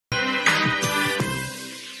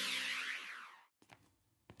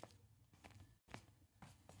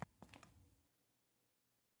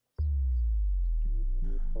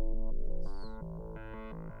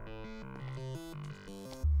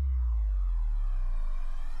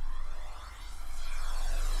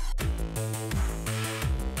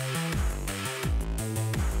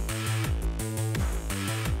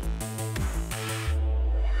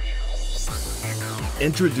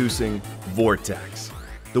Introducing VORTX,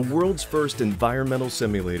 the world's first environmental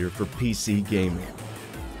simulator for PC gaming.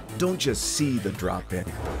 Don't just see the drop-in,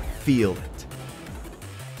 feel it.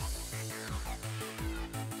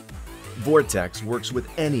 VORTX works with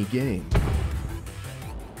any game.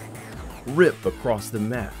 Rip across the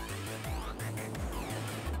map.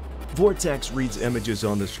 VORTX reads images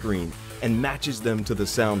on the screen and matches them to the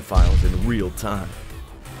sound files in real time.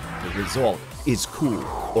 The result is cool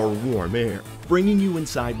or warm air, bringing you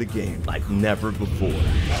inside the game like never before.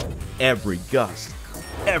 Every gust,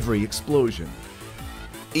 every explosion,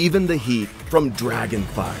 even the heat from dragon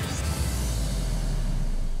fires.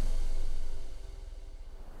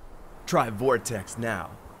 Try VORTX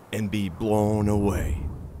now and be blown away.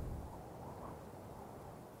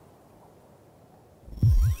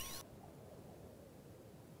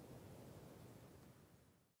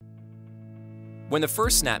 When the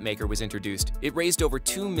first Snapmaker was introduced, it raised over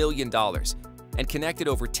 $2 million and connected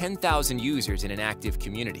over 10,000 users in an active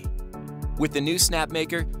community. With the new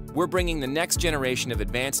Snapmaker, we're bringing the next generation of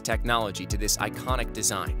advanced technology to this iconic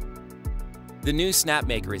design. The new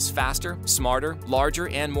Snapmaker is faster, smarter, larger,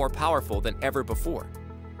 and more powerful than ever before.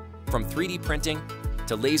 From 3D printing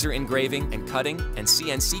to laser engraving and cutting and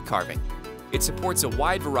CNC carving, it supports a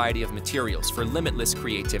wide variety of materials for limitless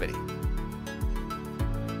creativity.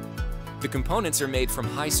 The components are made from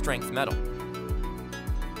high-strength metal.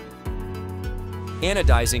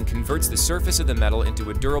 Anodizing converts the surface of the metal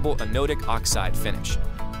into a durable anodic oxide finish.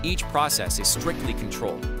 Each process is strictly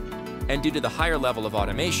controlled, and due to the higher level of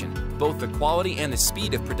automation, both the quality and the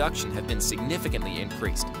speed of production have been significantly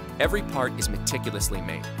increased. Every part is meticulously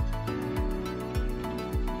made.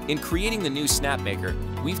 In creating the new Snapmaker,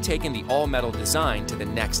 we've taken the all-metal design to the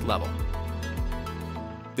next level.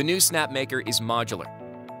 The new Snapmaker is modular,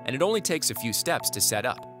 and it only takes a few steps to set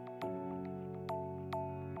up.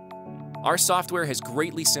 Our software has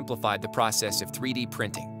greatly simplified the process of 3D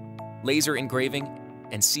printing, laser engraving,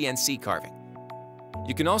 and CNC carving.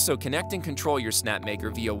 You can also connect and control your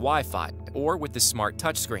Snapmaker via Wi-Fi or with the smart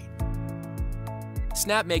touchscreen.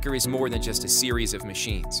 Snapmaker is more than just a series of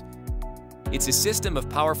machines. It's a system of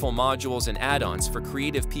powerful modules and add-ons for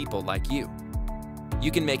creative people like you.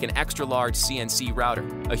 You can make an extra-large CNC router,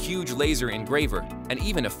 a huge laser engraver, and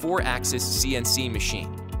even a 4-axis CNC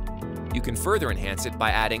machine. You can further enhance it by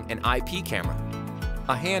adding an IP camera,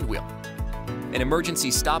 a hand wheel, an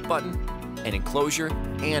emergency stop button, an enclosure,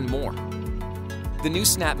 and more. The new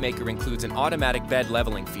Snapmaker includes an automatic bed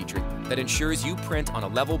leveling feature that ensures you print on a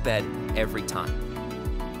level bed every time.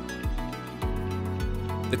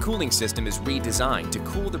 The cooling system is redesigned to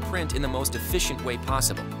cool the print in the most efficient way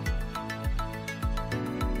possible.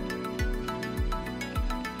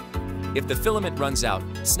 If the filament runs out,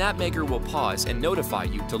 Snapmaker will pause and notify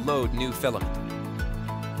you to load new filament.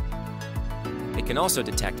 It can also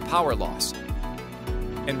detect power loss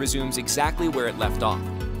and resumes exactly where it left off,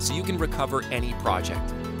 so you can recover any project.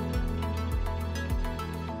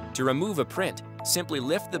 To remove a print, simply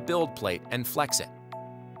lift the build plate and flex it.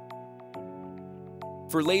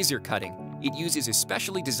 For laser cutting, it uses a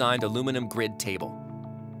specially designed aluminum grid table.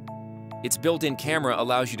 Its built-in camera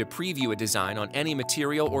allows you to preview a design on any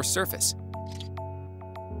material or surface.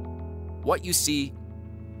 What you see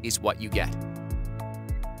is what you get.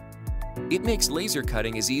 It makes laser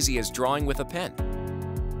cutting as easy as drawing with a pen.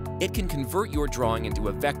 It can convert your drawing into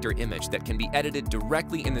a vector image that can be edited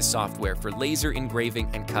directly in the software for laser engraving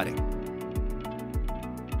and cutting.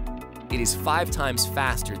 It is 5 times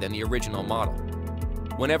faster than the original model.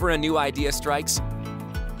 Whenever a new idea strikes,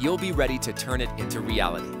 you'll be ready to turn it into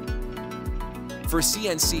reality. For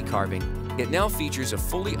CNC carving, it now features a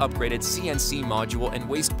fully upgraded CNC module and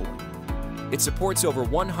wasteboard. It supports over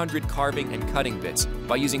 100 carving and cutting bits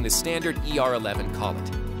by using the standard ER11 collet.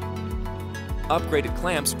 Upgraded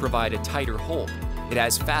clamps provide a tighter hold. It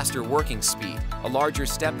has faster working speed, a larger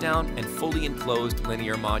step down, and fully enclosed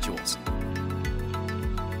linear modules.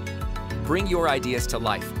 Bring your ideas to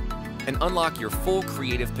life and unlock your full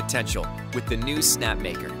creative potential with the new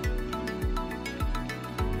Snapmaker.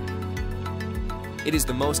 It is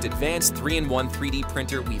the most advanced 3-in-1 3D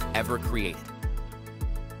printer we've ever created.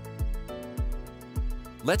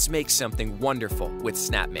 Let's make something wonderful with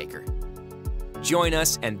Snapmaker. Join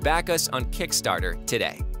us and back us on Kickstarter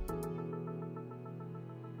today.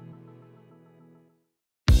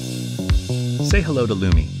 Say hello to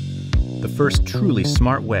LUMI, the first truly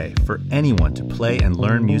smart way for anyone to play and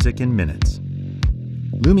learn music in minutes.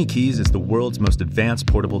 LUMI Keys is the world's most advanced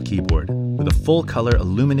portable keyboard, with a full-color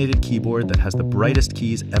illuminated keyboard that has the brightest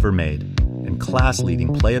keys ever made, and class-leading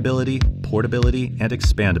playability, portability, and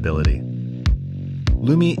expandability.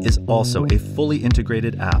 LUMI is also a fully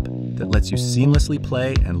integrated app that lets you seamlessly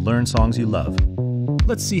play and learn songs you love.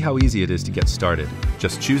 Let's see how easy it is to get started.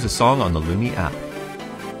 Just choose a song on the LUMI app.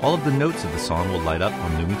 All of the notes of the song will light up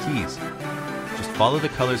on LUMI keys. Just follow the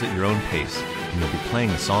colors at your own pace, and you'll be playing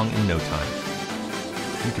the song in no time.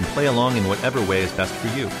 You can play along in whatever way is best for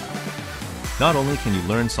you. Not only can you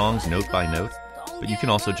learn songs note by note, but you can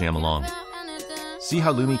also jam along. See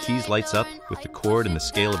how LUMI Keys lights up with the chord and the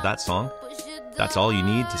scale of that song? That's all you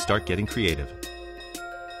need to start getting creative.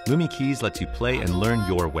 LUMI Keys lets you play and learn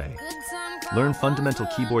your way. Learn fundamental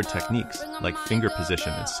keyboard techniques like finger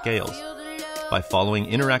position and scales by following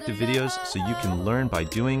interactive videos so you can learn by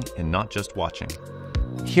doing and not just watching.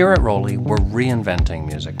 Here at Rolly, we're reinventing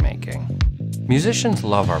music making. Musicians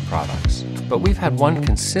love our products, but we've had one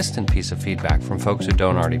consistent piece of feedback from folks who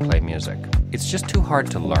don't already play music. It's just too hard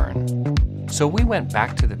to learn. So we went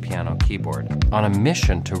back to the piano keyboard on a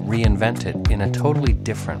mission to reinvent it in a totally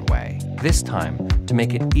different way. This time, to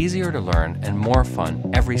make it easier to learn and more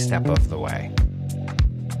fun every step of the way.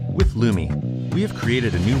 With LUMI, we have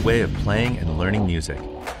created a new way of playing and learning music.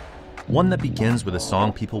 One that begins with a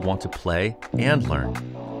song people want to play and learn.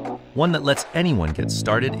 One that lets anyone get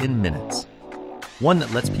started in minutes. One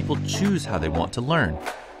that lets people choose how they want to learn.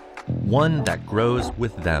 One that grows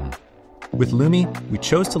with them. With LUMI, we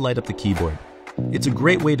chose to light up the keyboard. It's a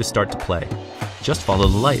great way to start to play. Just follow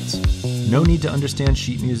the lights. No need to understand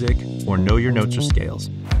sheet music or know your notes or scales.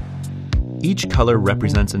 Each color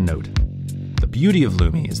represents a note. The beauty of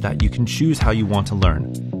LUMI is that you can choose how you want to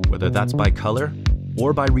learn, whether that's by color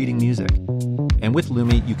or by reading music. And with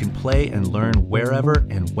LUMI, you can play and learn wherever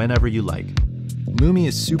and whenever you like. LUMI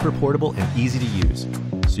is super portable and easy to use,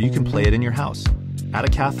 so you can play it in your house, at a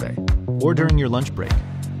cafe, or during your lunch break.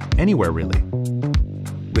 Anywhere really.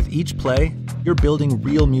 With each play, you're building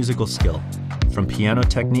real musical skill, from piano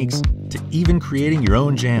techniques to even creating your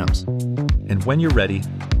own jams. And when you're ready,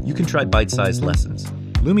 you can try bite-sized lessons.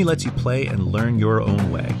 LUMI lets you play and learn your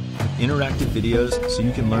own way, with interactive videos so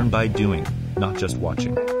you can learn by doing, not just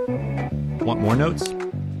watching. Want more notes?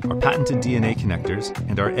 Our patented DNA connectors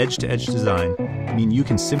and our edge-to-edge design mean you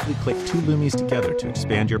can simply click two LUMIs together to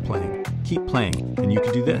expand your playing. Keep playing, and you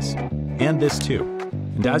can do this, and this too.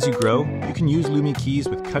 And as you grow, you can use LUMI keys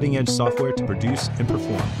with cutting-edge software to produce and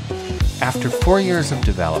perform. After 4 years of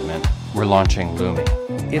development, we're launching LUMI.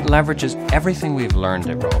 It leverages everything we've learned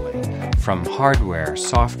at Rolly, from hardware,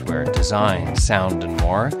 software, design, sound, and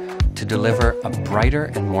more, to deliver a brighter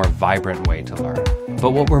and more vibrant way to learn.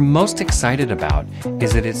 But what we're most excited about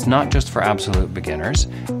is that it's not just for absolute beginners,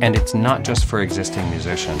 and it's not just for existing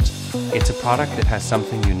musicians. It's a product that has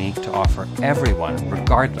something unique to offer everyone,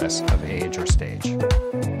 regardless of age or stage.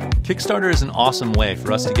 Kickstarter is an awesome way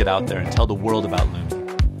for us to get out there and tell the world about LUMI.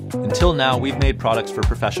 Until now, we've made products for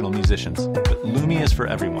professional musicians, but LUMI is for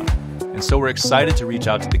everyone. And so we're excited to reach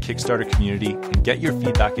out to the Kickstarter community and get your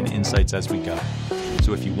feedback and insights as we go.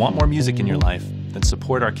 So if you want more music in your life, then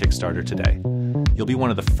support our Kickstarter today. You'll be one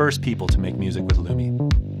of the first people to make music with LUMI.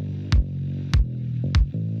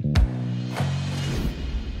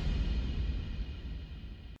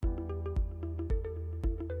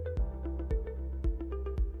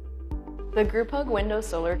 The GroupHug Window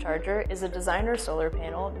Solar Charger is a designer solar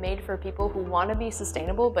panel made for people who want to be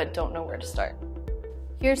sustainable but don't know where to start.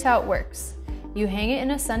 Here's how it works. You hang it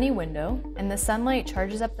in a sunny window, and the sunlight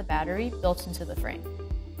charges up the battery built into the frame.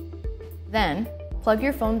 Then, plug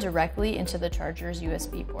your phone directly into the charger's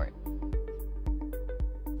USB port.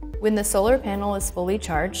 When the solar panel is fully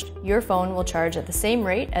charged, your phone will charge at the same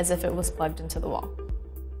rate as if it was plugged into the wall.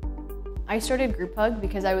 I started GroupHug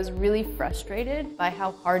because I was really frustrated by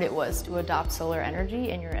how hard it was to adopt solar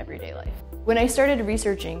energy in your everyday life. When I started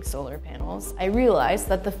researching solar panels, I realized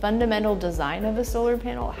that the fundamental design of a solar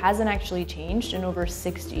panel hasn't actually changed in over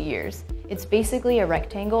 60 years. It's basically a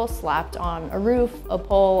rectangle slapped on a roof, a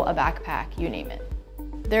pole, a backpack, you name it.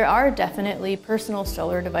 There are definitely personal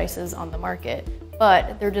solar devices on the market,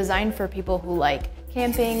 but they're designed for people who like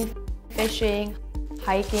camping, fishing,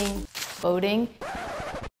 hiking, boating,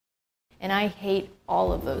 and I hate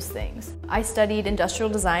all of those things. I studied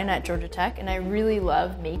industrial design at Georgia Tech, and I really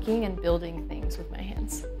love making and building things with my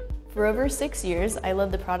hands. For over 6 years, I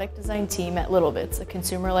led the product design team at Littlebits, a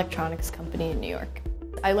consumer electronics company in New York.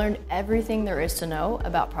 I learned everything there is to know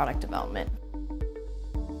about product development.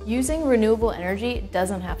 Using renewable energy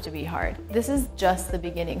doesn't have to be hard. This is just the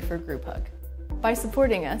beginning for GroupHug. By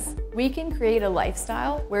supporting us, we can create a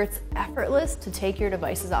lifestyle where it's effortless to take your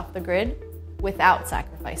devices off the grid without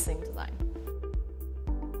sacrificing design.